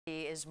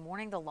is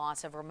mourning the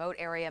loss of Remote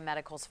Area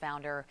Medical's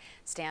founder,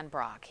 Stan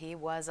Brock. He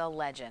was a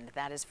legend,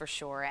 that is for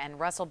sure. And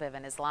Russell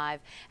Biven is live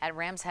at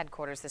Rams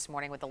headquarters this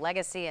morning with the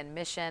legacy and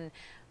mission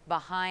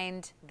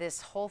behind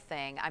this whole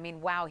thing. I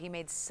mean, wow, he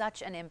made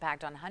such an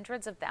impact on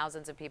hundreds of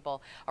thousands of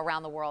people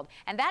around the world.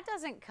 And that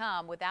doesn't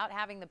come without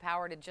having the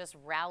power to just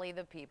rally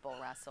the people,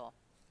 Russell.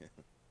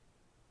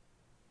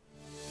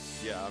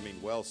 Yeah, I mean,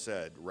 well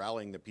said.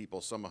 Rallying the people,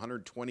 some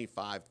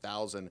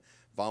 125,000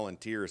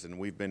 volunteers, and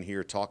we've been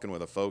here talking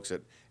with the folks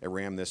at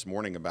RAM this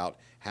morning about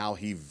how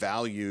he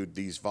valued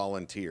these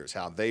volunteers,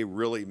 how they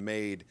really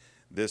made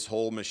this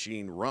whole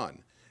machine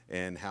run,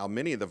 and how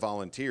many of the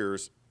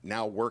volunteers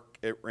now work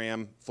at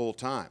RAM full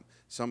time.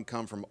 Some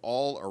come from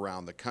all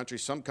around the country,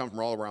 some come from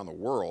all around the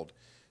world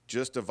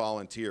just to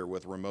volunteer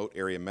with Remote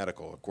Area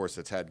Medical. Of course,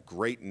 it's had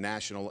great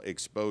national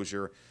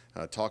exposure,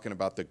 talking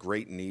about the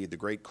great need, the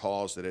great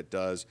cause that it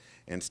does,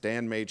 and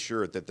Stan made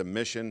sure that the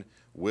mission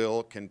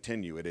will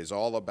continue. It is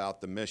all about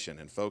the mission,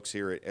 and folks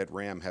here at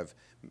RAM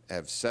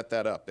have set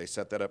that up. They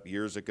set that up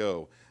years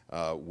ago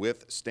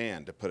with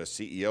Stan to put a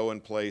CEO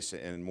in place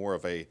and more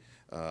of a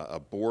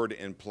board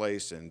in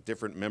place and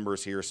different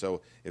members here.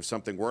 So if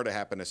something were to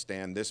happen to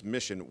Stan, this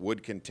mission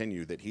would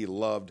continue that he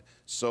loved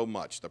so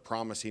much. The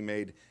promise he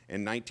made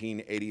in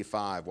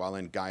 1985 while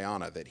in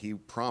Guyana, that he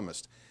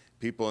promised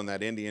people in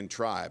that Indian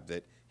tribe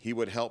that he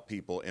would help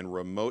people in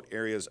remote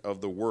areas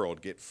of the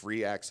world get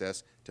free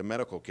access to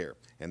medical care.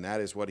 And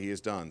that is what he has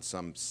done,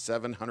 some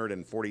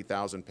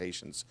 740,000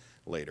 patients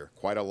later.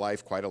 Quite a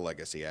life, quite a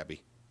legacy,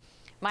 Abby.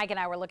 Mike and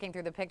I were looking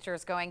through the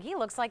pictures going, he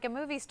looks like a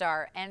movie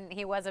star. And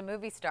he was a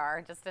movie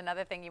star. Just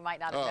another thing you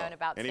might not have known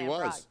about Stan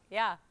Brock.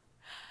 Yeah.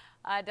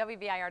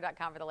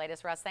 WBIR.com for the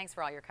latest. Russ, thanks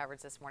for all your coverage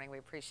this morning. We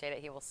appreciate it.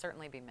 He will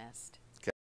certainly be missed.